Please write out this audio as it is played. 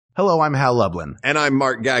Hello, I'm Hal Lublin. And I'm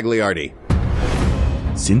Mark Gagliardi.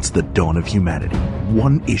 Since the dawn of humanity,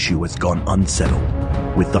 one issue has gone unsettled.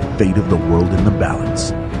 With the fate of the world in the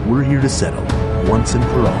balance, we're here to settle, once and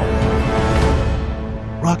for all.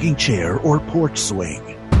 Rocking chair or porch swing?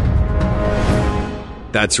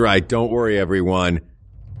 That's right. Don't worry, everyone.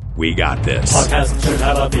 We got this. Podcast should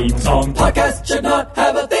have a theme song. Podcast should not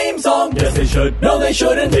have a theme song. Yes, they should. No, they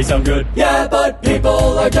shouldn't. They sound good. Yeah, but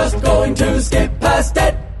people are just going to skip past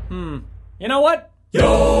it. You know what?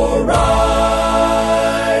 You're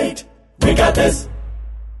right. We got this.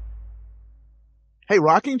 Hey,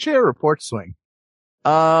 rocking chair or porch swing?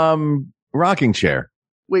 Rocking chair.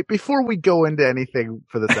 Wait, before we go into anything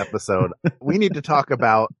for this episode, we need to talk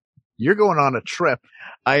about you're going on a trip.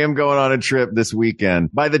 I am going on a trip this weekend.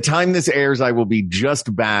 By the time this airs, I will be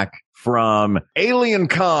just back from Alien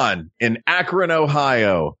Con in Akron,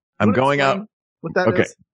 Ohio. I'm going out. What that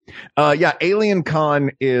is? Yeah, Alien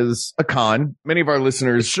Con is a con. Many of our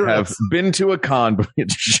listeners have been to a con, but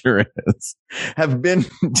it sure is. Have been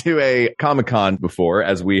to a Comic-Con before,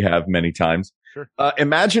 as we have many times. Sure.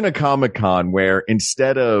 Imagine a Comic-Con where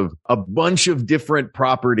instead of a bunch of different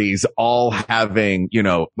properties all having,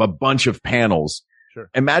 a bunch of panels,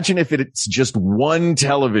 imagine if it's just one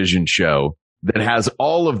television show that has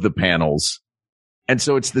all of the panels. And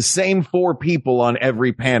so it's the same 4 people on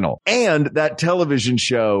every panel. And that television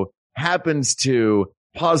show happens to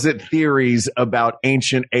posit theories about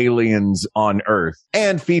ancient aliens on Earth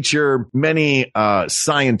and feature many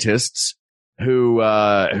scientists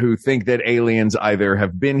who think that aliens either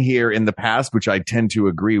have been here in the past, which I tend to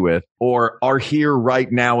agree with, or are here right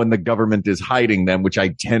now and the government is hiding them, which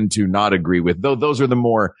I tend to not agree with. Though those are the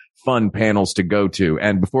more fun panels to go to.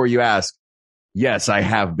 And before you ask, yes, I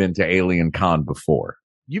have been to Alien Con before.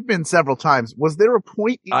 You've been several times. Was there a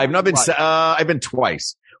point? I've not been. I've been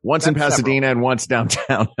twice. Once in Pasadena and once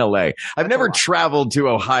downtown LA. I've never traveled to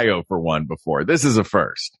Ohio for one before. This is a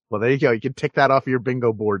first. Well, there you go. You can tick that off your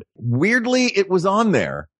bingo board. Weirdly, it was on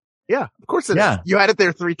there. Yeah, of course it is. You had it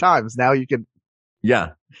there 3 times. Now you can.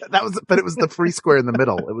 Yeah. But it was the free square in the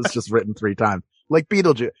middle. It was just written 3 times. Like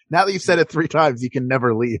Beetlejuice. Now that you've said it 3 times, you can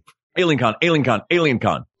never leave. Alien Con, Alien Con, Alien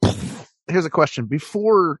Con. Here's a question.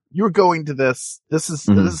 Before you were going to this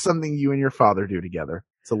is something you and your father do together.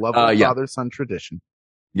 It's a lovely father-son tradition.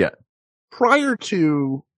 Yeah. Prior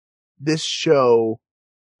to this show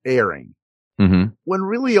airing, when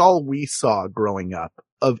really all we saw growing up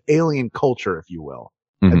of alien culture, if you will,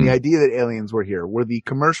 and the idea that aliens were here were the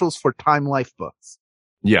commercials for Time Life books.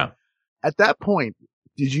 Yeah. At that point,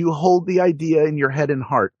 did you hold the idea in your head and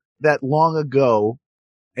heart that long ago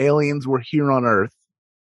aliens were here on Earth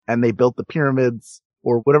and they built the pyramids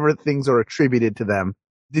or whatever things are attributed to them?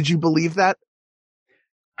 Did you believe that?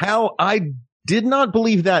 How I did not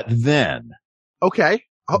believe that then. Okay.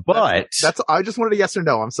 But I just wanted a yes or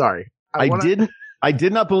no. I'm sorry. I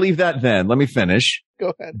did not believe that then. Let me finish.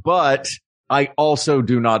 Go ahead. But I also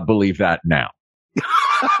do not believe that now.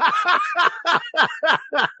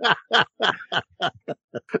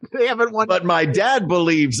 They haven't won. But my dad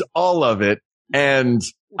believes all of it. And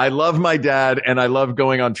I love my dad and I love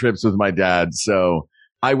going on trips with my dad. So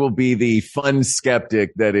I will be the fun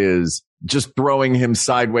skeptic that is just throwing him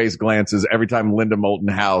sideways glances every time Linda Moulton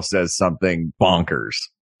Howe says something bonkers.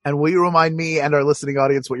 And will you remind me and our listening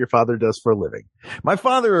audience what your father does for a living? My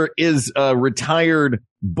father is a retired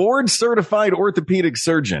board-certified orthopedic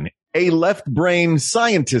surgeon, a left-brain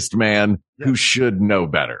scientist man who should know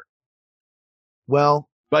better. Well,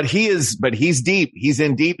 but he's deep. He's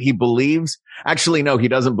in deep. He believes. Actually, no, he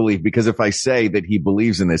doesn't believe, because if I say that he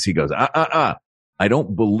believes in this, he goes, I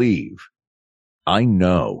don't believe. I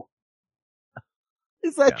know.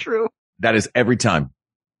 Is that true? That is every time.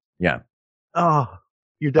 Yeah. Oh,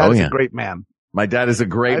 your dad is a great man. My dad is a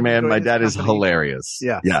great man. My dad is hilarious.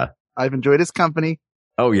 Yeah. Yeah. I've enjoyed his company.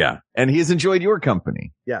 Oh, yeah. And he has enjoyed your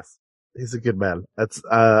company. Yes. He's a good man. That's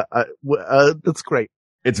great.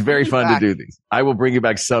 It's very fun to do these. I will bring you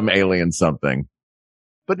back some alien something.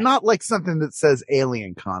 But not like something that says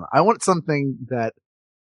Alien Con. I want something that.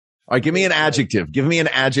 All right. Give me an adjective. Give me an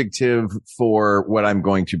adjective for what I'm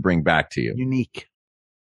going to bring back to you. Unique.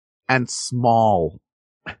 And small.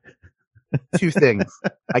 2 things.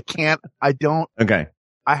 Okay.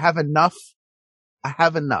 I have enough.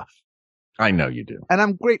 I know you do. And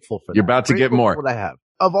I'm grateful for that. You're about to get more. What I have.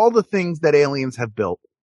 Of all the things that aliens have built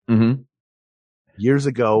years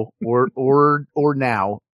ago or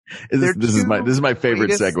now, this is my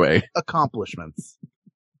favorite segue. Accomplishments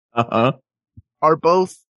are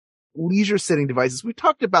both leisure sitting devices. We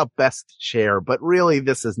talked about best chair, but really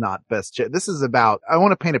this is not best chair. This is about, I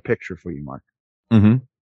want to paint a picture for you, Mark. Mm-hmm.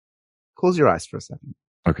 Close your eyes for a second.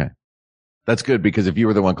 Okay. That's good because if you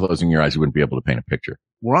were the one closing your eyes, you wouldn't be able to paint a picture.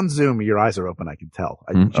 We're on Zoom. Your eyes are open. I can tell.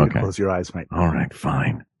 I need you to close your eyes right now. All right,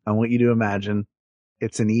 fine. I want you to imagine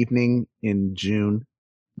it's an evening in June.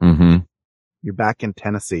 Mm-hmm. You're back in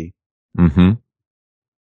Tennessee. Mm-hmm.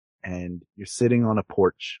 And you're sitting on a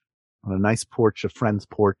porch, on a nice porch, a friend's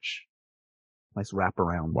porch. Nice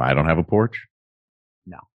wraparound. Why, I don't have a porch?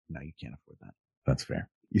 No, you can't afford that. That's fair.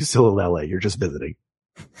 You're still in LA. You're just visiting.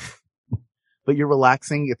 But you're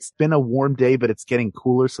relaxing. It's been a warm day, but it's getting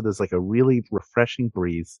cooler. So there's like a really refreshing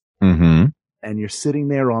breeze. Mm-hmm. And you're sitting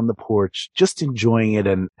there on the porch, just enjoying it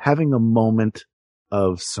and having a moment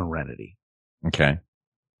of serenity. Okay.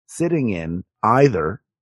 Sitting in either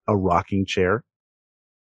a rocking chair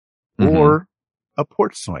or a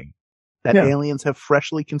porch swing that aliens have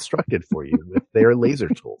freshly constructed for you with their laser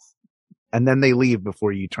tools. And then they leave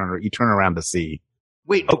before you turn around to see.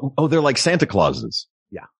 Wait. Oh, they're like Santa Clauses.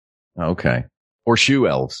 Yeah. Okay. Or shoe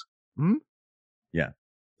elves. Hmm? Yeah.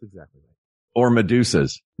 That's exactly right. Or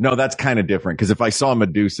Medusas. No, that's kind of different because if I saw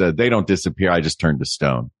Medusa, they don't disappear. I just turn to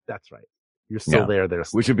stone. That's right. You're still there.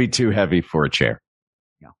 Which would be too heavy for a chair.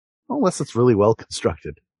 Yeah. Unless it's really well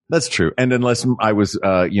constructed. That's true. And unless I was,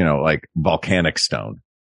 like volcanic stone.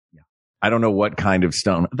 Yeah. I don't know what kind of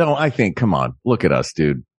stone. Though I think, come on, look at us,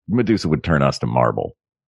 dude. Medusa would turn us to marble.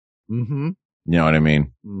 Mm-hmm. You know what I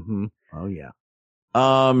mean? Mm-hmm. Oh, yeah.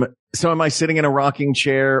 So am I sitting in a rocking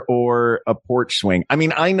chair or a porch swing? I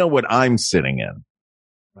mean, I know what I'm sitting in.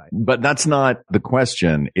 Right. But that's not the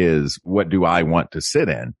question is what do I want to sit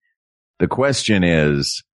in? The question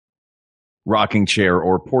is rocking chair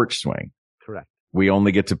or porch swing. Correct. We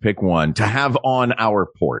only get to pick one to have on our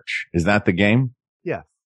porch. Is that the game? Yeah.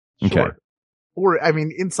 Sure. Okay. Or, I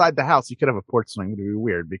mean, inside the house, you could have a porch swing. It would be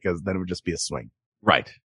weird because then it would just be a swing. Right.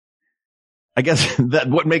 I guess that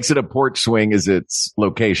what makes it a porch swing is its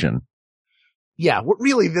location. Yeah.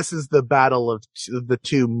 Really, this is the battle of the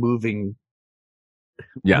two moving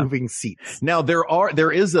seats. Now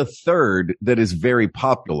there is a third that is very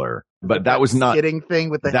popular, but that was not skidding thing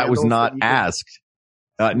with the that was not asked.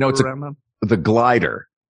 No, it's the glider.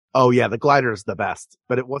 Oh yeah, the glider is the best,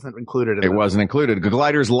 but it wasn't included. It wasn't included. The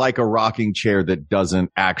glider's like a rocking chair that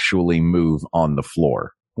doesn't actually move on the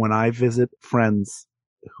floor. When I visit friends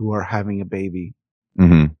who are having a baby,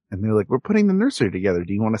 and they're like, "We're putting the nursery together.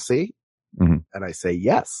 Do you want to see?" And I say,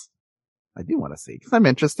 "Yes, I do want to see because I'm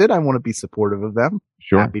interested. I want to be supportive of them,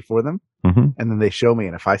 happy for them." And then they show me,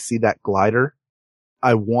 and if I see that glider,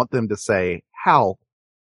 I want them to say, "Hal,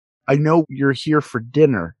 I know you're here for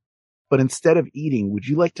dinner, but instead of eating, would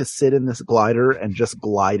you like to sit in this glider and just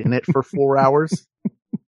glide in it for 4 hours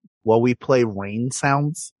while we play rain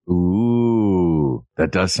sounds?" Ooh,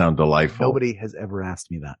 that does sound delightful. Nobody has ever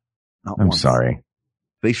asked me that. Not I'm once. sorry.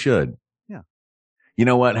 They should. Yeah. You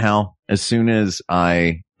know what, Hal? As soon as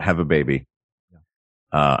I have a baby,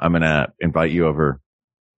 I'm going to invite you over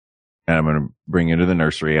and I'm going to bring you to the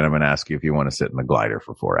nursery and I'm going to ask you if you want to sit in the glider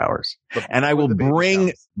for 4 hours. And I will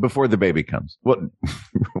before the baby comes. What?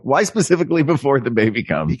 Why specifically before the baby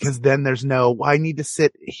comes? Because then there's I need to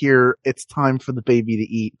sit here. It's time for the baby to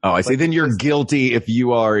eat. Oh, I see. Then you're guilty if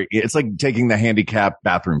you are. It's like taking the handicapped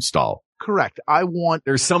bathroom stall. Correct.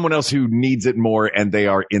 There's someone else who needs it more and they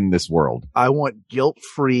are in this world. I want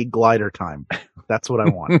guilt-free glider time. That's what I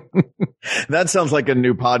want. That sounds like a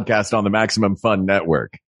new podcast on the Maximum Fun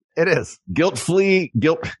Network. It is. Guilt-free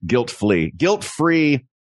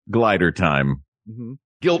glider time. Mm-hmm.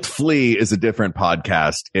 Guilt Flea is a different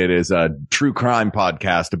podcast. It is a true crime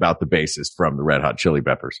podcast about the bassist from the Red Hot Chili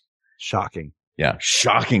Peppers. Shocking. Yeah.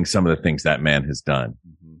 Shocking some of the things that man has done.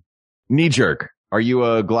 Mm-hmm. Knee jerk. Are you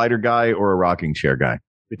a glider guy or a rocking chair guy?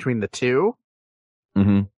 Between the two?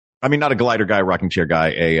 Mm-hmm. I mean, not a glider guy, rocking chair guy,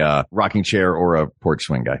 a rocking chair or a porch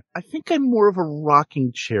swing guy. I think I'm more of a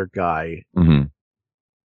rocking chair guy. Mm-hmm.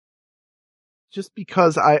 Just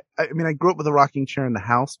because I mean, I grew up with a rocking chair in the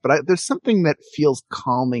house, but there's something that feels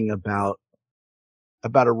calming about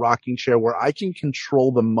a rocking chair where I can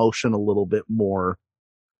control the motion a little bit more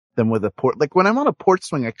than with a porch. Like when I'm on a porch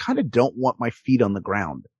swing, I kind of don't want my feet on the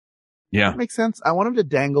ground. Yeah. Does that make sense? I want them to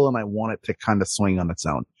dangle and I want it to kind of swing on its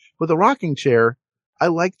own. With a rocking chair, I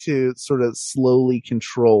like to sort of slowly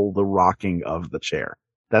control the rocking of the chair.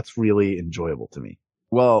 That's really enjoyable to me.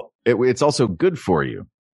 Well, it's also good for you.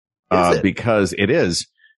 Because it is,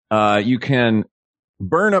 you can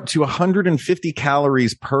burn up to 150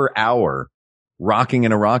 calories per hour rocking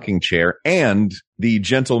in a rocking chair, and the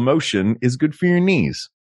gentle motion is good for your knees.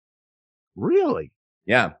 Really?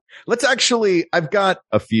 Yeah. I've got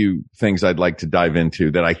a few things I'd like to dive into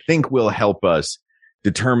that I think will help us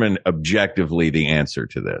determine objectively the answer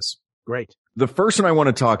to this. Great. The first one I want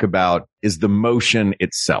to talk about is the motion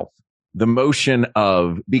itself. The motion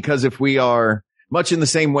of, because if we are much in the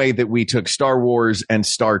same way that we took Star Wars and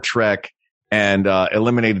Star Trek and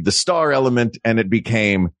eliminated the star element and it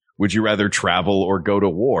became, would you rather travel or go to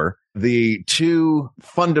war? The two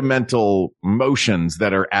fundamental motions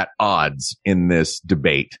that are at odds in this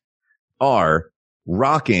debate are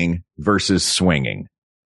rocking versus swinging.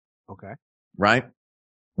 Okay. Right?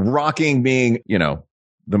 Rocking being,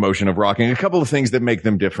 the motion of rocking. A couple of things that make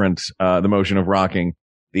them different. The motion of rocking.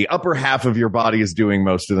 The upper half of your body is doing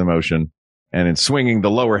most of the motion. And in swinging, the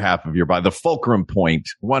lower half of your body, the fulcrum point,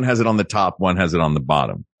 one has it on the top, one has it on the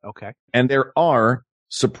bottom. Okay. And there are,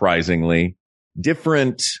 surprisingly,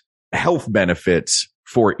 different health benefits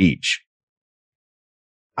for each.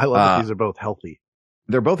 I love that these are both healthy.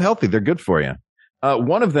 They're both healthy. They're good for you.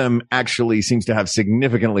 One of them actually seems to have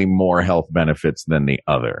significantly more health benefits than the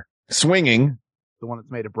other. Swinging. The one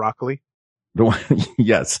that's made of broccoli? The one,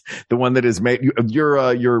 yes. The one that is made,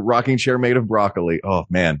 your rocking chair made of broccoli. Oh,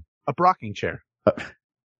 man. A rocking chair.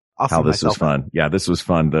 How this was fun. Yeah, this was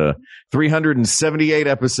fun. The 378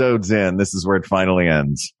 episodes in, this is where it finally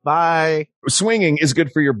ends. Bye. Swinging is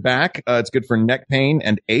good for your back. It's good for neck pain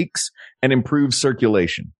and aches and improves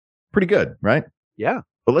circulation. Pretty good, right? Yeah.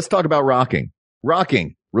 But let's talk about rocking.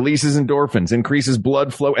 Rocking releases endorphins, increases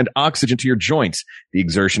blood flow and oxygen to your joints. The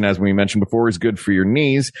exertion, as we mentioned before, is good for your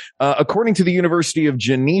knees. According to the University of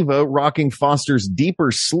Geneva, rocking fosters deeper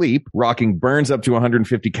sleep. Rocking burns up to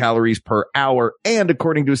 150 calories per hour. And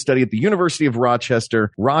according to a study at the University of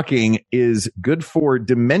Rochester, rocking is good for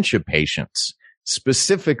dementia patients,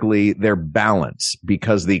 specifically their balance,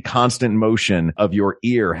 because the constant motion of your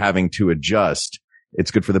ear having to adjust. It's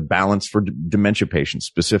good for the balance for dementia patients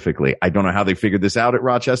specifically. I don't know how they figured this out at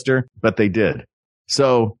Rochester, but they did.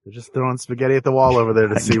 So they're just throwing spaghetti at the wall over there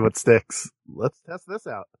to see what sticks. Let's test this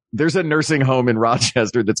out. There's a nursing home in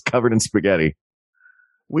Rochester that's covered in spaghetti.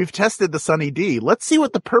 We've tested the Sunny D. Let's see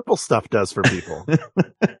what the purple stuff does for people.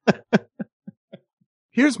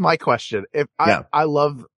 Here's my question. I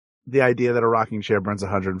love the idea that a rocking chair burns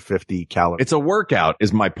 150 calories. It's a workout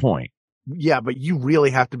is my point. Yeah, but you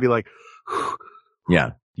really have to be like,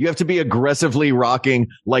 yeah. You have to be aggressively rocking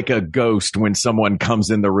like a ghost when someone comes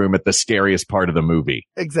in the room at the scariest part of the movie.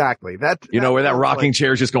 Exactly. Where that rocking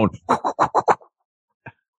chair is just going.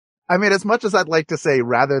 I mean, as much as I'd like to say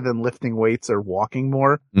rather than lifting weights or walking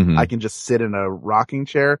more, I can just sit in a rocking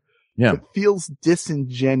chair. Yeah. It feels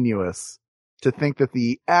disingenuous to think that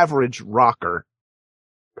the average rocker.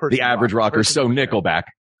 So Nickelback.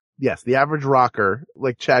 Yes. The average rocker,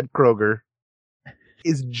 like Chad Kroeger,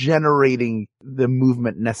 is generating the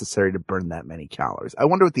movement necessary to burn that many calories. I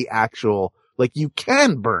wonder what the actual, you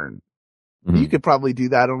can burn. Mm-hmm. You could probably do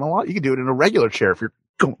that on a lot. You could do it in a regular chair if you're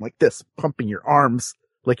going like this, pumping your arms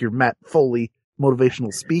like you're Matt Foley,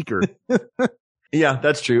 motivational speaker. Yeah,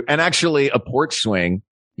 that's true. And actually a porch swing,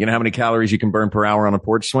 you know how many calories you can burn per hour on a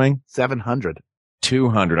porch swing? 700.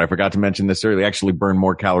 200. I forgot to mention this earlier. They actually burn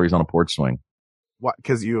more calories on a porch swing. What?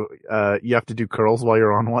 Cause you have to do curls while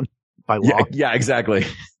you're on one? By law. Yeah, exactly.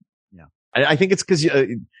 Yeah. I think it's because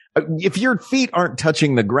if your feet aren't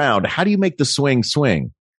touching the ground, how do you make the swing?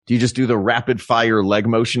 Do you just do the rapid fire leg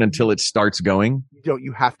motion until it starts going?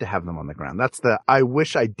 You have to have them on the ground. I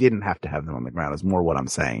wish I didn't have to have them on the ground is more what I'm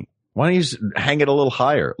saying. Why don't you just hang it a little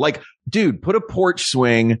higher? Dude, put a porch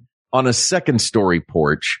swing on a second story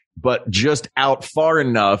porch, but just out far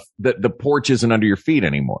enough that the porch isn't under your feet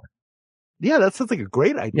anymore. Yeah, that sounds like a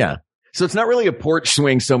great idea. Yeah. So it's not really a porch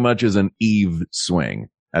swing so much as an eave swing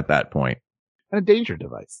at that point. And a danger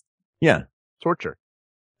device. Yeah. Torture.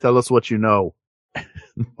 Tell us what you know.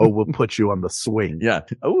 We'll put you on the swing. Yeah.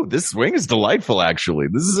 Oh, this swing is delightful, actually.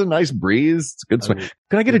 This is a nice breeze. It's a good swing.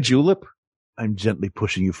 Can I get a julep? I'm gently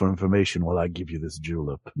pushing you for information while I give you this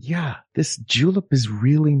julep. Yeah. This julep is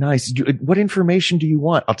really nice. What information do you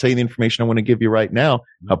want? I'll tell you the information I want to give you right now.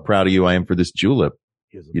 How proud of you I am for this julep.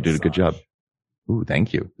 You did a good job. Ooh,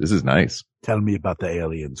 thank you. This is nice. Tell me about the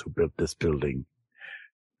aliens who built this building.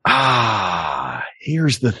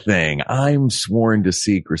 Here's the thing. I'm sworn to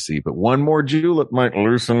secrecy, but one more julep might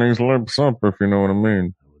loosen these lips up, if you know what I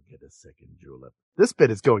mean. I will get a second julep. This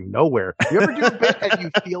bit is going nowhere. You ever do a bit and you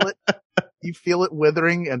feel it? You feel it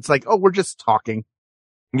withering and it's like, oh, we're just talking.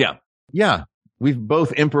 Yeah. Yeah. We've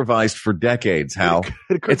both improvised for decades, Hal.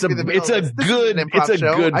 It's a good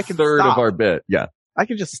third of our bit. Yeah. I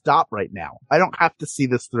can just stop right now. I don't have to see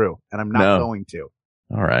this through, and I'm not going to.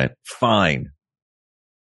 All right. Fine.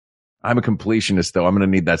 I'm a completionist, though. I'm going to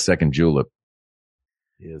need that second julep.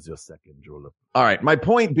 Here's your second julep. All right. My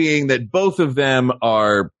point being that both of them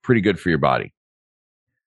are pretty good for your body.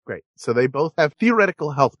 Great. So they both have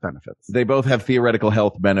theoretical health benefits. They both have theoretical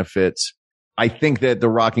health benefits. I think that the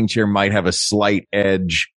rocking chair might have a slight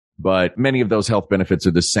edge, but many of those health benefits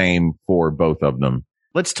are the same for both of them.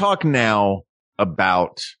 Let's talk now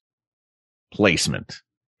about placement.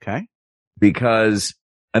 Okay. Because,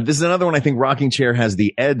 and this is another one I think rocking chair has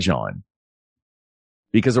the edge on.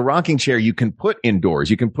 Because a rocking chair you can put indoors.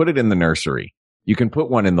 You can put it in the nursery. You can put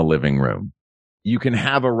one in the living room. You can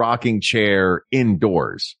have a rocking chair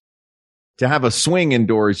indoors. To have a swing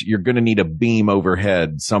indoors, you're going to need a beam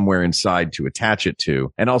overhead somewhere inside to attach it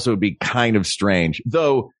to. And also it'd be kind of strange,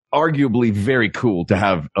 though arguably very cool to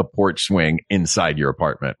have a porch swing inside your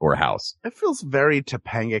apartment or house. It feels very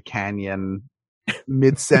Topanga Canyon,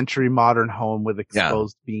 mid-century modern home with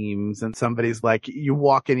exposed beams. And somebody's like, you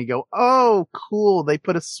walk in, you go, oh, cool. They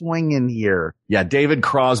put a swing in here. Yeah. David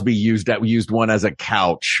Crosby used one as a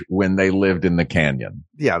couch when they lived in the canyon.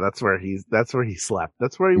 Yeah. That's where he slept.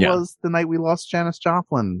 That's where he was the night we lost Janis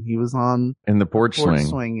Joplin. He was in the porch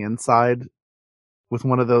swing inside with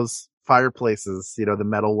one of those fireplaces, the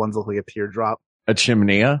metal ones look like a teardrop. A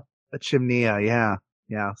chimney. Yeah.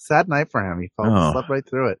 Yeah. Sad night for him. He slept right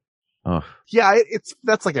through it. Oh. Yeah,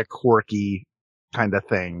 that's like a quirky kind of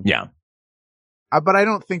thing. Yeah. But I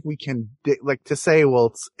don't think we can to say,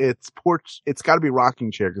 well, it's porch, it's got to be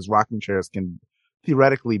rocking chair, because rocking chairs can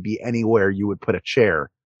theoretically be anywhere you would put a chair,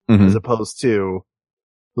 as opposed to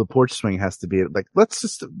the porch swing has to be like, what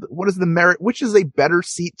is the merit? Which is a better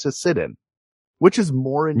seat to sit in? Which is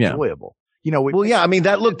more enjoyable? I mean,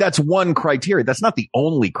 that's one criteria. That's not the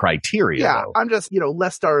only criteria. Yeah. Though. I'm just,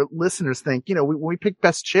 lest our listeners think, when we picked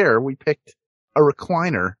best chair, we picked a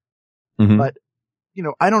recliner, but,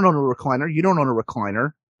 I don't own a recliner. You don't own a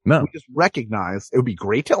recliner. No. We just recognize it would be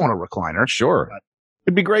great to own a recliner. Sure.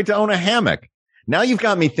 It'd be great to own a hammock. Now you've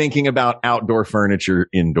got me thinking about outdoor furniture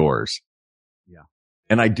indoors. Yeah.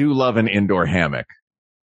 And I do love an indoor hammock.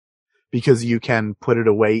 Because you can put it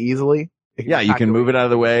away easily. Yeah, you can move it out of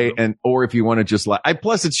the way, or if you want to just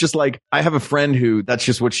plus it's just like, I have a friend who, that's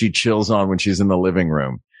just what she chills on when she's in the living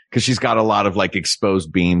room, because she's got a lot of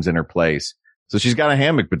exposed beams in her place. So she's got a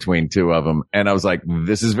hammock between two of them. And I was like,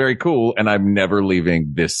 this is very cool. And I'm never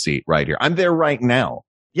leaving this seat right here. I'm there right now.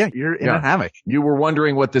 Yeah, you're in a hammock. You were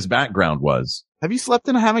wondering what this background was. Have you slept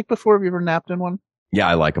in a hammock before? Have you ever napped in one? Yeah,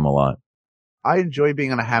 I like them a lot. I enjoy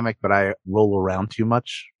being in a hammock, but I roll around too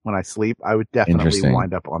much when I sleep. I would definitely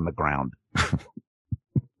wind up on the ground.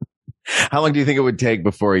 How long do you think it would take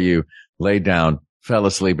before you laid down, fell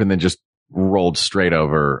asleep, and then just rolled straight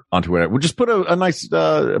over onto it? We'll just put a nice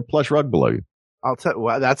plush rug below you. I'll tell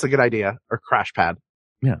you, that's a good idea. Or crash pad.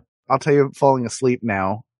 Yeah. I'll tell you, falling asleep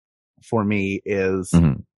now for me is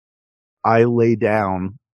I lay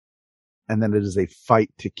down and then it is a fight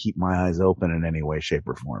to keep my eyes open in any way, shape,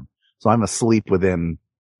 or form. So I'm asleep within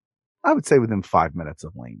 5 minutes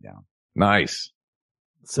of laying down. Nice.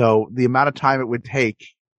 So the amount of time it would take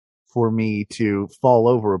for me to fall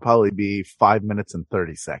over would probably be 5 minutes and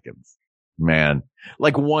 30 seconds. Man,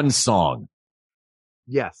 like one song.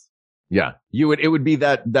 Yes. Yeah. It would be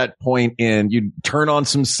that point you'd turn on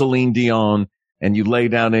some Celine Dion and you lay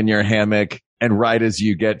down in your hammock, and right as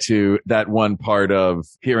you get to that one part of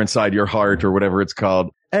Here Inside Your Heart or whatever it's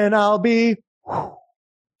called, and I'll be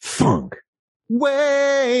funk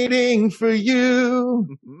waiting for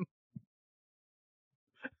you.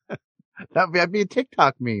 That'd be a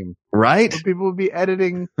TikTok meme. Right? Where people would be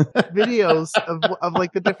editing videos of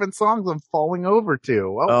the different songs I'm falling over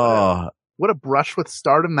to. What a brush with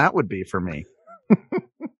stardom that would be for me.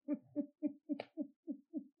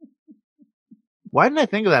 Why didn't I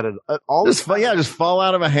think of that at all? Just fall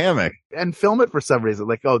out of a hammock. And film it for some reason.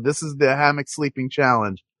 This is the hammock sleeping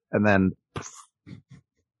challenge. And then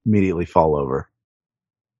immediately fall over.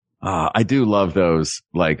 I do love those.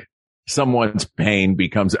 Someone's pain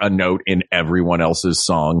becomes a note in everyone else's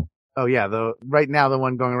song. Oh yeah. Right now the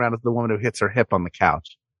one going around is the woman who hits her hip on the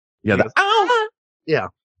couch. Yeah. Yeah.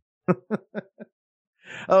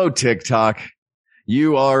 Oh, TikTok.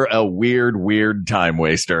 You are a weird time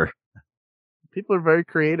waster. People are very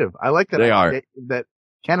creative. I like that. They are. That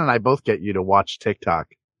Ken and I both get you to watch TikTok.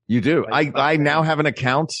 You do. I now have an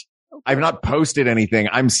account. Okay. I've not posted anything.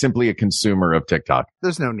 I'm simply a consumer of TikTok.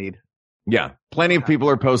 There's no need. Yeah. Plenty of people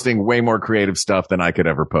are posting way more creative stuff than I could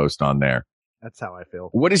ever post on there. That's how I feel.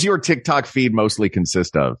 What does your TikTok feed mostly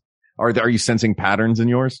consist of? Are you sensing patterns in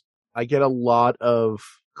yours? I get a lot of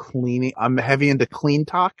cleaning. I'm heavy into clean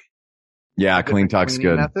talk. Yeah, clean talk's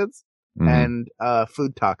good. Methods and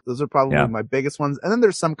food talk. Those are probably my biggest ones. And then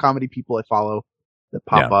there's some comedy people I follow that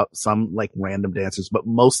pop up, some random dancers, but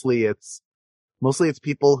mostly it's Mostly it's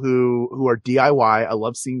people who are DIY. I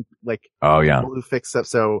love seeing people who fix stuff.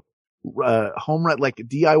 So, home run, like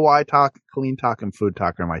DIY talk, clean talk, and food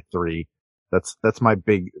talk are my three. That's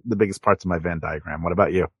the biggest parts of my Venn diagram. What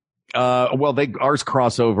about you? Well, ours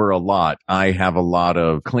cross over a lot. I have a lot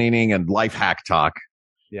of cleaning and life hack talk.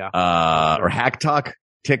 Yeah. Or hack talk.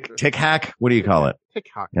 Tick hack. What do you call it? Tick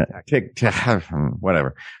hack. Yeah,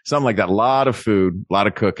 whatever. Something like that. A lot of food, a lot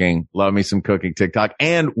of cooking. Love me some cooking TikTok.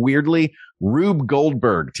 And weirdly, Rube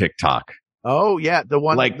Goldberg TikTok. Oh yeah. The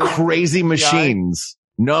one like crazy machines.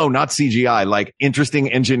 No, not CGI, like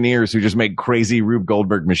interesting engineers who just make crazy Rube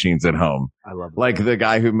Goldberg machines at home. I love that. Like the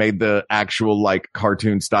guy who made the actual like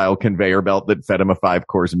cartoon style conveyor belt that fed him a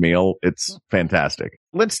 5-course meal. It's fantastic.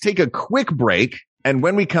 Let's take a quick break. And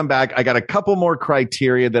when we come back, I got a couple more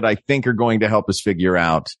criteria that I think are going to help us figure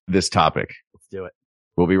out this topic. Let's do it.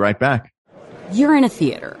 We'll be right back. You're in a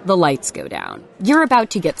theater. The lights go down. You're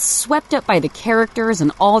about to get swept up by the characters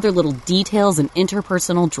and all their little details and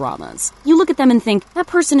interpersonal dramas. You look at them and think, that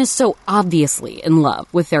person is so obviously in love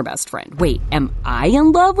with their best friend. Wait, am I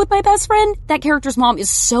in love with my best friend? That character's mom is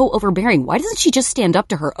so overbearing. Why doesn't she just stand up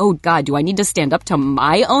to her? Oh God, do I need to stand up to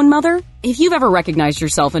my own mother? If you've ever recognized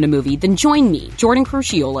yourself in a movie, then join me, Jordan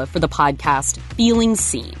Crucchiola, for the podcast Feeling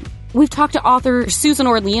Seen. We've talked to author Susan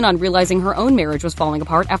Orlean on realizing her own marriage was falling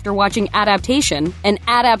apart after watching Adaptation, an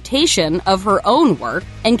adaptation of her own work,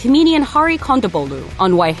 and comedian Hari Kondabolu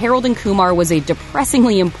on why Harold and Kumar was a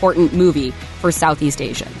depressingly important movie for Southeast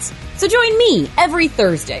Asians. So join me every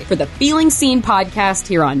Thursday for the Feeling Seen podcast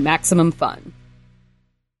here on Maximum Fun.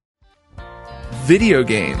 Video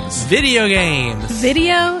games. Video games.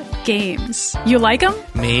 Video games. You like them?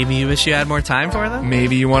 Maybe you wish you had more time for them?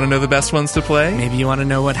 Maybe you want to know the best ones to play? Maybe you want to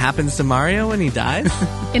know what happens to Mario when he dies?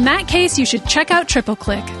 In that case, you should check out Triple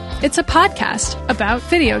Click. It's a podcast about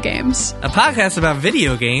video games. A podcast about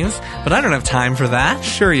video games? But I don't have time for that.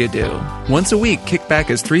 Sure you do. Once a week, kick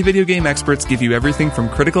back as 3 video game experts give you everything from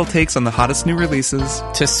critical takes on the hottest new releases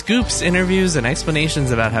to scoops, interviews, and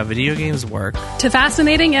explanations about how video games work, to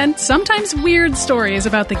fascinating and sometimes weird stories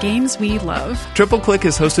about the games we love. Triple Click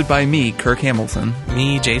is hosted by me, Kirk Hamilton.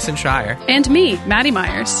 Me, Jason Schreier. And me, Maddie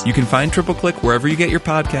Myers. You can find Triple Click wherever you get your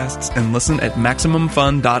podcasts and listen at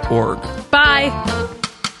MaximumFun.org. Bye!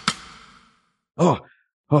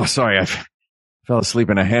 Oh, sorry. I fell asleep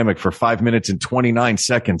in a hammock for 5 minutes and 29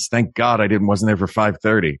 seconds. Thank God I wasn't there for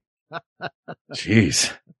 5:30.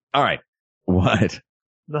 Jeez. All right. What?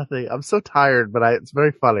 Nothing. I'm so tired, but it's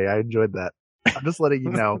very funny. I enjoyed that. I'm just letting you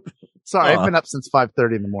know. Sorry, I've been up since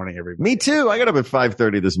 5:30 in the morning, everybody. Me too. I got up at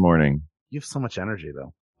 5:30 this morning. You have so much energy,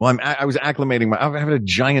 though. Well, I was acclimating I'm having a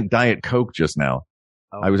giant Diet Coke just now.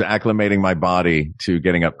 Oh. I was acclimating my body to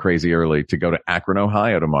getting up crazy early to go to Akron,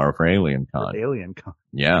 Ohio tomorrow for Alien Con. Alien Con.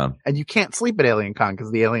 Yeah. And you can't sleep at Alien Con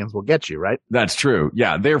because the aliens will get you, right? That's true.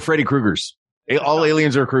 Yeah. They're Freddy Kruegers. All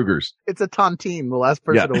aliens are Kruegers. It's a tontine. The last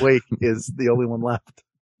person awake is the only one left.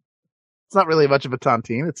 It's not really much of a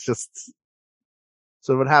tontine. It's just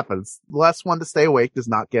so what happens. The last one to stay awake does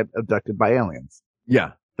not get abducted by aliens.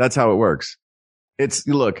 Yeah. That's how it works.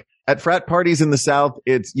 Look, at frat parties in the South,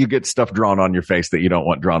 you get stuff drawn on your face that you don't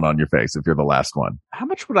want drawn on your face if you're the last one. How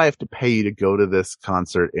much would I have to pay you to go to this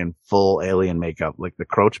concert in full alien makeup, like the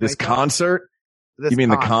Croach makeup? This concert? You mean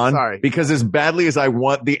the con? Sorry. Because as badly as I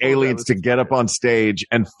want the aliens to get up on stage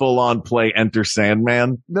and full on play Enter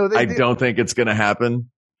Sandman, I don't think it's going to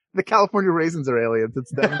happen. The California Raisins are aliens.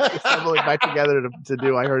 It's them assembling back together to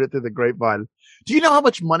do. I heard it through the grapevine. Do you know how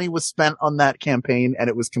much money was spent on that campaign and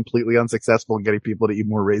it was completely unsuccessful in getting people to eat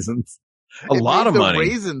more raisins? A lot of money.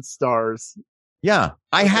 Raisin stars. Yeah.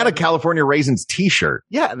 I had a California Raisins t-shirt.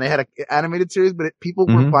 Yeah. And they had an animated series, but people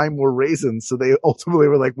were buying more raisins. So they ultimately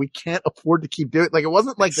were like, we can't afford to keep doing it. Like it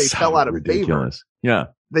wasn't like they fell out of favor. Yeah.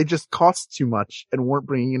 They just cost too much and weren't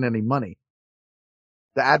bringing in any money.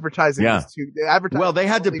 The advertising was too, well, they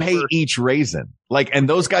had to pay each raisin. And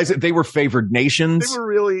those guys, they were favored nations. They were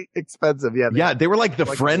really expensive. Yeah. They were like the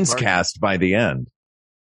Friends cast by the end.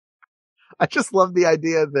 I just love the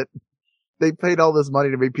idea that they paid all this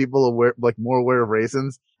money to make people aware, more aware of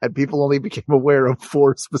raisins, and people only became aware of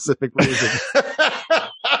 4 specific raisins.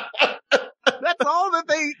 That's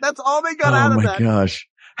all they got out of that. Oh my gosh.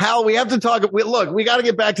 Hal, we have to talk. Look, we got to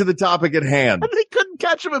get back to the topic at hand. They couldn't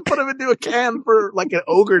catch him and put him into a can for like an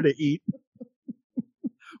ogre to eat.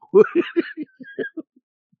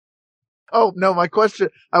 Oh, no, my question.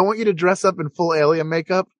 I want you to dress up in full alien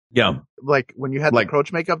makeup. Yeah. Like when you had the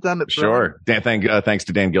Croach makeup done. Sure. Thanks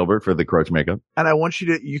to Dan Gilbert for the Croach makeup. And I want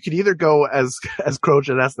you could either go as Croach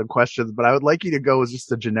and ask them questions, but I would like you to go as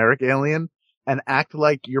just a generic alien and act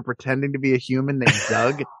like you're pretending to be a human named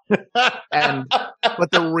Doug.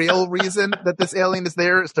 But the real reason that this alien is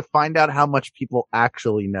there is to find out how much people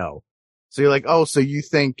actually know. So you're like, oh, so you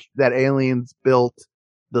think that aliens built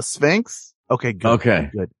the Sphinx? Okay, good.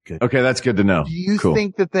 Okay. Good. Okay, that's good to know. Do you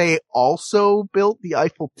think that they also built the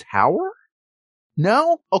Eiffel Tower?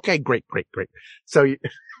 No? Okay, great. So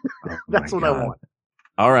that's what I want.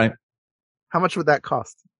 All right. How much would that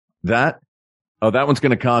cost? That one's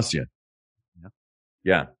going to cost you.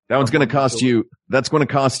 Yeah. That one's going to cost you. That's going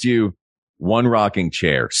to cost you one rocking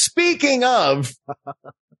chair. Speaking of.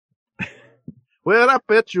 Well, I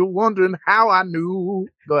bet you're wondering how I knew.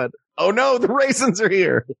 Go ahead. Oh no, the raisins are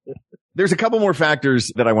here. There's a couple more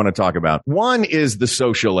factors that I want to talk about. One is the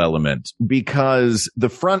social element, because the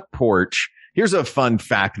front porch, here's a fun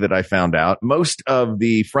fact that I found out. Most of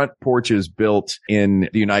the front porches built in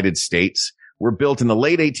the United States were built in the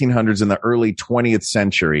late 1800s and the early 20th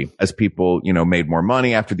century as people, made more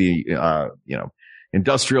money after the,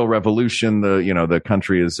 industrial revolution. The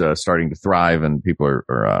country is starting to thrive and people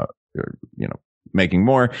are making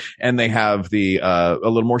more, and they have a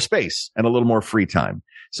little more space and a little more free time.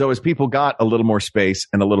 So as people got a little more space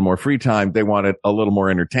and a little more free time, they wanted a little more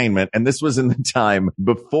entertainment. And this was in the time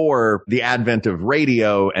before the advent of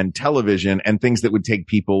radio and television and things that would take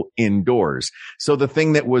people indoors. So the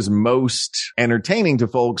thing that was most entertaining to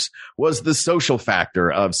folks was the social factor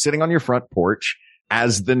of sitting on your front porch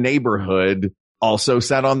as the neighborhood also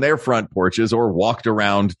sat on their front porches or walked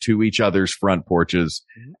around to each other's front porches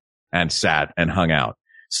and sat and hung out.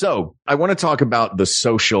 So I want to talk about the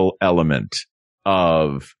social element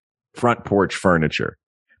of front porch furniture,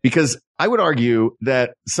 because I would argue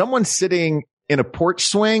that someone sitting in a porch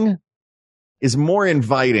swing is more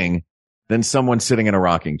inviting than someone sitting in a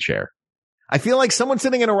rocking chair. I feel like someone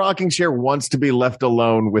sitting in a rocking chair wants to be left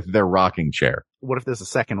alone with their rocking chair. What if there's a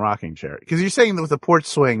second rocking chair? Because you're saying that with a porch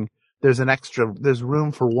swing, there's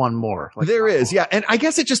room for one more. Like, there is. Yeah. And I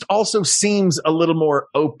guess it just also seems a little more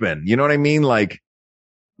open. You know what I mean? Like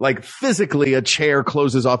physically a chair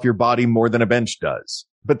closes off your body more than a bench does,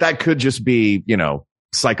 but that could just be,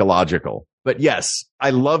 psychological. But yes, I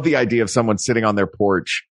love the idea of someone sitting on their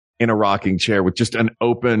porch in a rocking chair with just an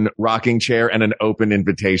open rocking chair and an open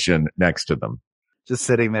invitation next to them. Just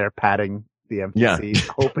sitting there patting the empty seat,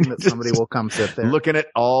 hoping that somebody will come sit there. Looking at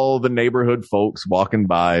all the neighborhood folks walking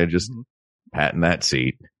by, just patting that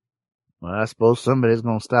seat. Well, I suppose somebody's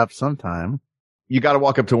going to stop sometime. You got to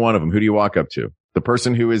walk up to one of them. Who do you walk up to? The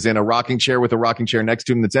person who is in a rocking chair with a rocking chair next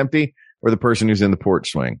to him that's empty, or the person who's in the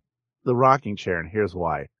porch swing? The rocking chair, and here's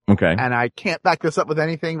why. Okay. And I can't back this up with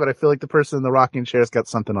anything, but I feel like the person in the rocking chair has got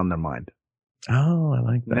something on their mind. Oh, I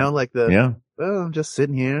like that. Well, I'm just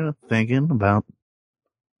sitting here thinking about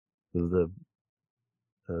the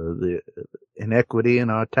inequity in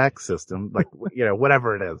our tax system,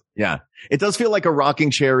 whatever it is. Yeah. It does feel like a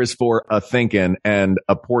rocking chair is for a thinking and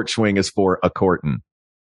a porch swing is for a courting.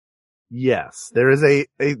 Yes, there is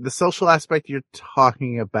the social aspect you're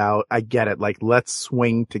talking about. I get it. Like, let's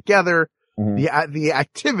swing together. Mm-hmm. The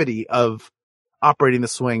activity of operating the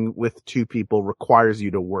swing with two people requires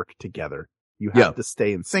you to work together. You have to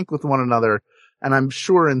stay in sync with one another. And I'm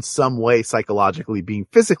sure in some way, psychologically, being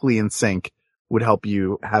physically in sync would help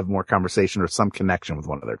you have more conversation or some connection with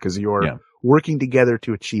one another, because you're working together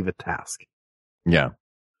to achieve a task. Yeah.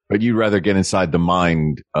 But you'd rather get inside the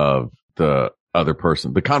mind of the other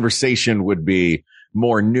person. The conversation would be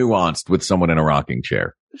more nuanced with someone in a rocking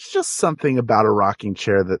chair. There's just something about a rocking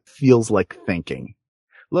chair that feels like thinking.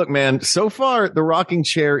 Look, man, so far the rocking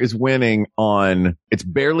chair is winning it's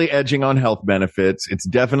barely edging on health benefits. It's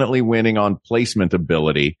definitely winning on placement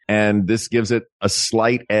ability. And this gives it a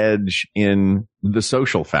slight edge in the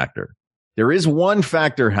social factor. There is one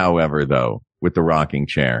factor, however, though, with the rocking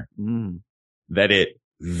chair that it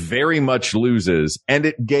very much loses.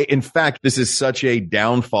 And in fact, this is such a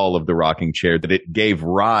downfall of the rocking chair that it gave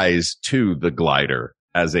rise to the glider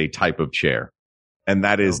as a type of chair. And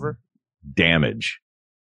that is damage.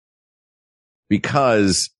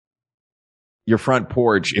 Because your front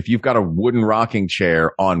porch, if you've got a wooden rocking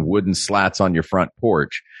chair on wooden slats on your front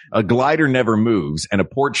porch, a glider never moves and a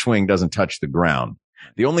porch swing doesn't touch the ground.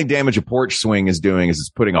 The only damage a porch swing is doing is it's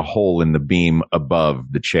putting a hole in the beam above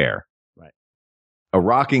the chair. Right. A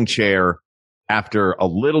rocking chair, after a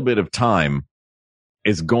little bit of time,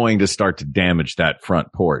 is going to start to damage that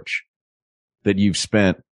front porch that you've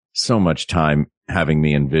spent so much time having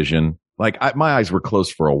me envision. Like, my eyes were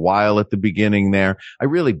closed for a while at the beginning there. I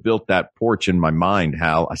really built that porch in my mind,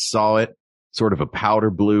 Hal. I saw it, sort of a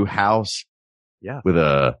powder blue house. Yeah. With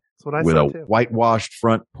a That's what I with said a too. whitewashed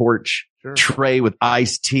front porch tray with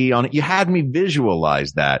iced tea on it. You had me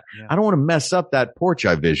visualize that. Yeah. I don't want to mess up that porch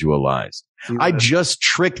I visualized. I just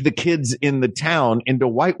tricked the kids in the town into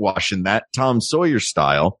whitewashing that Tom Sawyer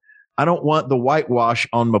style. I don't want the whitewash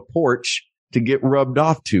on my porch to get rubbed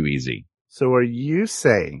off too easy. So are you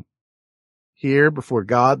saying here before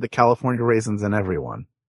God, the California raisins, and everyone,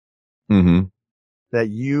 that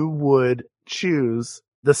you would choose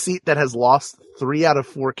the seat that has lost 3 out of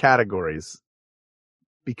 4 categories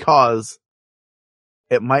because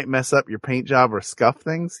it might mess up your paint job or scuff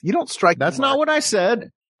things? You don't strike. That's not what I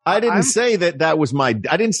said. I didn't say that was I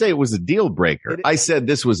didn't say it was a deal breaker. I said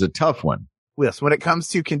this was a tough one. Yes. When it comes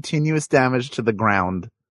to continuous damage to the ground,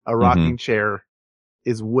 a rocking chair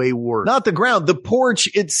is way worse. Not the ground, the porch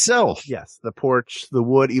itself. Yes. The porch, the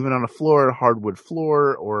wood, even on a floor, hardwood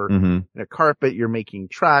floor or in a carpet, you're making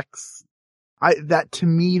tracks. To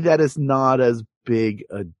me, that is not as big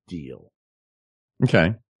a deal.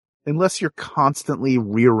 Okay. Unless you're constantly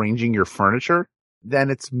rearranging your furniture, then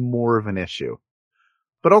it's more of an issue.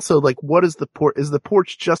 But also, like, what is the porch? Is the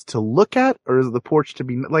porch just to look at, or is the porch to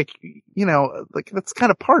be, like, that's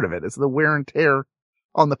kind of part of it. It's the wear and tear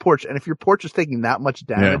on the porch. And if your porch is taking that much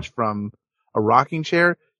damage from a rocking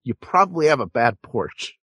chair, you probably have a bad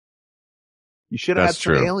porch. You should have had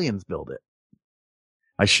some aliens build it.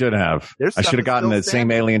 I should have. I should have gotten the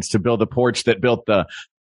same aliens to build a porch that built the,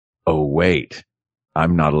 oh, wait,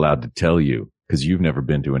 I'm not allowed to tell you because you've never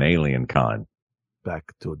been to an alien con.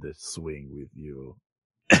 Back to the swing with you.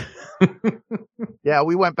 Yeah,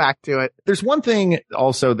 we went back to it. There's one thing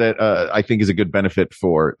also that I think is a good benefit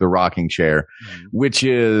for the rocking chair, which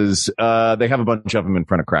is they have a bunch of them in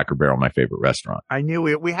front of Cracker Barrel, my favorite restaurant. I knew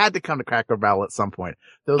we had to come to Cracker Barrel at some point.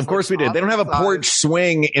 Of course we did. They don't have a porch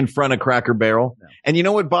swing in front of Cracker Barrel. No. And you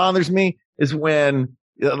know what bothers me is when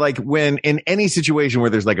in any situation where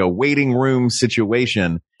there's like a waiting room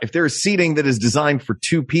situation, if there's seating that is designed for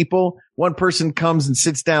 2 people, one person comes and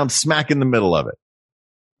sits down smack in the middle of it.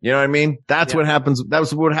 You know what I mean? That's what happens. That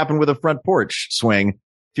was what happened with a front porch swing.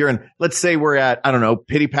 If you're in, let's say we're at, I don't know,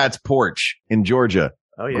 Pitty Pat's Porch in Georgia.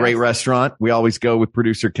 Oh, yeah. Great restaurant. We always go with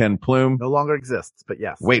producer Ken Plume. No longer exists, but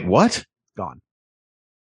yes. Wait, what? Gone.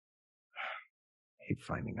 I hate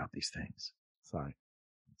finding out these things. Sorry.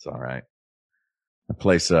 It's all right. The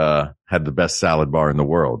place, had the best salad bar in the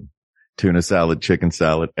world. Tuna salad, chicken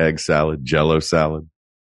salad, egg salad, Jell-O salad.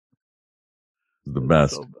 The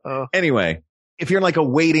best. Anyway. If you're in like a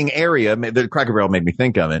waiting area, the Cracker Barrel made me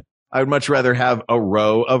think of it. I would much rather have a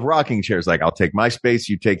row of rocking chairs. Like I'll take my space,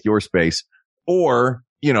 you take your space. Or,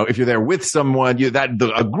 if you're there with someone,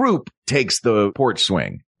 a group takes the porch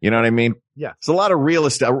swing. You know what I mean? Yeah. It's a lot of real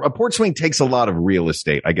estate. A porch swing takes a lot of real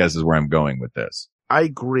estate, I guess is where I'm going with this. I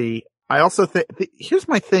agree. I also think, here's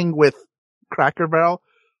my thing with Cracker Barrel.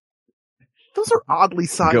 Those are oddly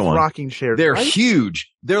sized rocking chairs. They're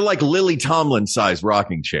huge. They're like Lily Tomlin sized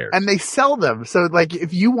rocking chairs. And they sell them. So like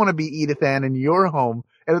if you want to be Edith Ann in your home,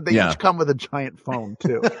 and they each come with a giant phone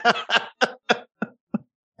too.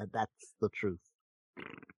 And that's the truth.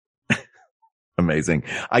 Amazing.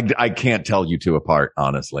 I can't tell you two apart,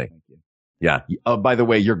 honestly. Thank you. Yeah. By the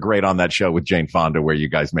way, you're great on that show with Jane Fonda where you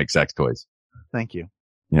guys make sex toys. Thank you.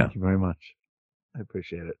 Yeah. Thank you very much. I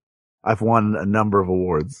appreciate it. I've won a number of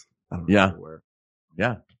awards. I don't know where.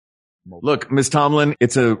 Yeah. Look, Ms. Tomlin,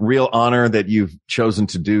 it's a real honor that you've chosen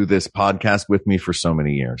to do this podcast with me for so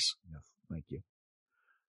many years. Yes. Thank you.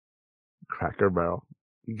 Cracker Barrel.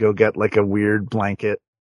 You go get like a weird blanket,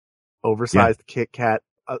 oversized Kit Kat,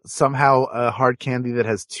 somehow a hard candy that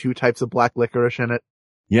has 2 types of black licorice in it.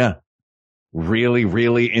 Yeah. Really,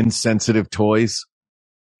 really insensitive toys.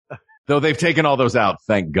 Though they've taken all those out,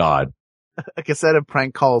 thank God. A cassette of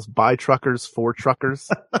prank calls by truckers for truckers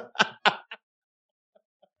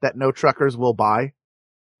that no truckers will buy.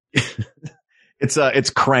 It's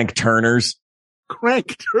Crank Turners.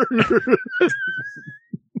 Crank Turners.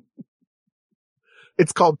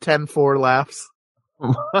 It's called 10-4 laughs.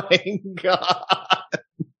 Oh my God.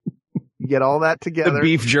 You get all that together. The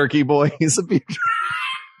beef jerky boys. The beef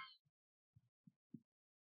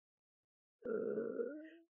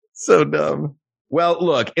So dumb. Well,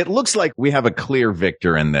 look, it looks like we have a clear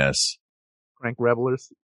victor in this. Crank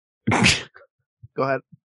Revelers. Go ahead.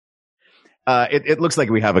 It looks like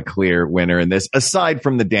we have a clear winner in this, aside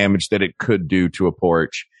from the damage that it could do to a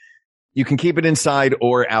porch. You can keep it inside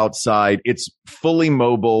or outside. It's fully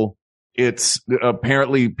mobile. It's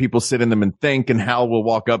apparently people sit in them and think, and Hal will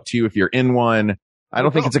walk up to you if you're in one. I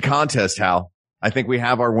don't think it's a contest, Hal. I think we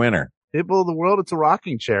have our winner. People of the world, it's a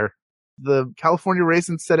rocking chair. The California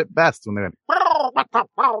Raisins said it best when they went,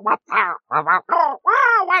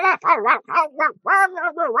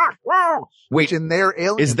 Wait, in their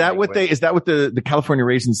alien is that language. what the California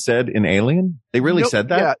Raisins said in Alien? They really said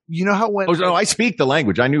that? Yeah. You know how when... Oh, no, I speak the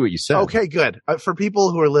language. I knew what you said. Okay, good. For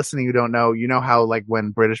people who are listening who don't know, you know how like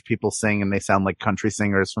when British people sing and they sound like country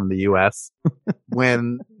singers from the U.S.?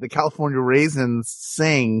 When the California Raisins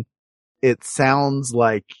sing, it sounds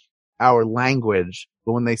like our language.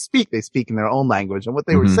 But when they speak in their own language. And what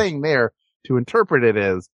they were saying there to interpret it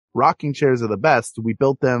is, rocking chairs are the best. We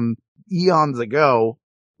built them eons ago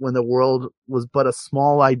when the world was but a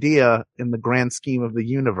small idea in the grand scheme of the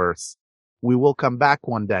universe. We will come back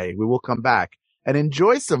one day. We will come back and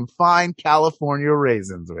enjoy some fine California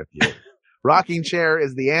raisins with you. Rocking chair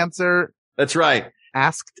is the answer. That's right.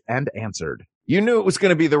 Asked and answered. You knew it was going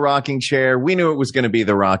to be the rocking chair. We knew it was going to be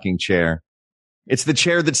the rocking chair. It's the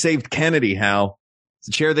chair that saved Kennedy, Hal. It's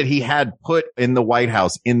the chair that he had put in the White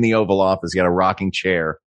House, in the Oval Office. He had a rocking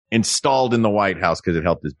chair installed in the White House because it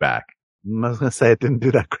helped his back. I was going to say it didn't do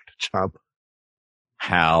that great a job.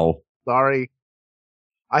 Hal. Sorry.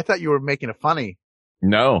 I thought you were making it funny.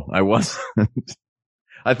 No, I wasn't.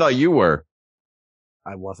 I thought you were.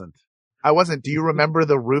 I wasn't. Do you remember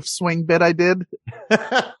the roof swing bit I did?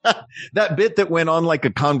 That bit that went on like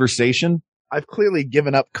a conversation? I've clearly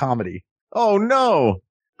given up comedy. Oh, no.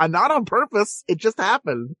 Not on purpose. It just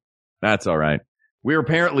happened. That's all right. We're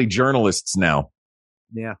apparently journalists now.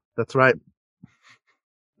 Yeah, that's right.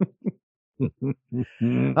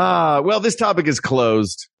 Well, this topic is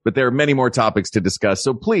closed, but there are many more topics to discuss.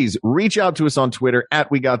 So please reach out to us on Twitter at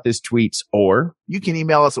WeGotThisTweets, or you can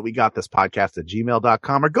email us at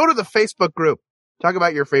WeGotThisPodcast@gmail.com, or go to the Facebook group. Talk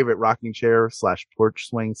about your favorite rocking chair / porch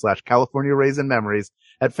swing / California raisin memories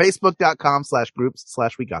at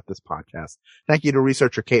Facebook.com/groups/WeGotThisPodcast. Thank you to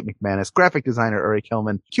researcher Kate McManus, graphic designer Uri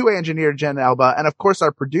Kilman, QA engineer Jen Alba, and of course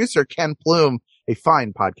our producer Ken Plume, a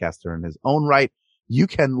fine podcaster in his own right. You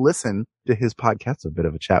can listen to his podcast, A Bit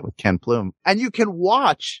of a Chat with Ken Plume, and you can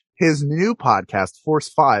watch his new podcast, Force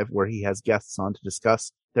 5, where he has guests on to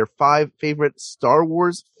discuss their 5 favorite Star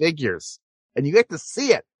Wars figures. And you get to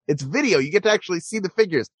see it. It's video. You get to actually see the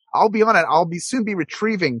figures. I'll be on it. I'll soon be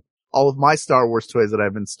retrieving all of my Star Wars toys that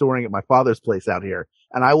I've been storing at my father's place out here.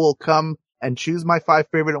 And I will come and choose my 5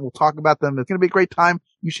 favorite and we'll talk about them. It's going to be a great time.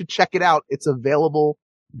 You should check it out. It's available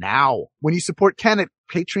now. When you support Ken at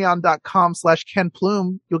patreon.com/Ken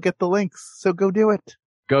Plume, you'll get the links. So go do it.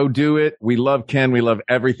 Go do it. We love Ken. We love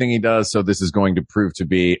everything he does. So this is going to prove to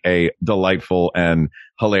be a delightful and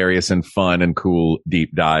hilarious and fun and cool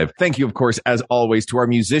deep dive. Thank you, of course, as always, to our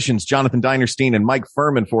musicians, Jonathan Dinerstein and Mike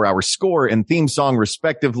Furman, for our score and theme song,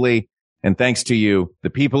 respectively. And thanks to you, the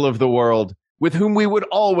people of the world, with whom we would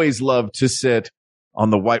always love to sit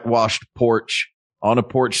on the whitewashed porch, on a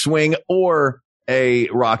porch swing, or a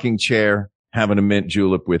rocking chair, having a mint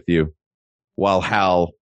julep with you, while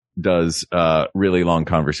Hal does really long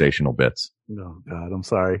conversational bits. Oh, God, I'm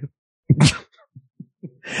sorry.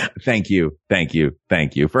 Thank you.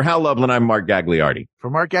 For Hal Lublin, I'm Mark Gagliardi. For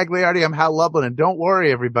Mark Gagliardi, I'm Hal Lublin. And don't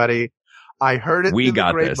worry, everybody. I heard it through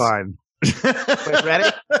the grapevine. Wait, ready?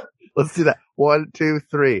 Let's do that. 1, 2,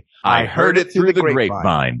 3. I heard it through the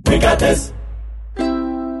grapevine. We got this.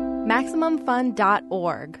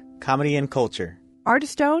 MaximumFun.org. Comedy and culture.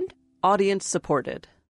 Artist owned. Audience supported.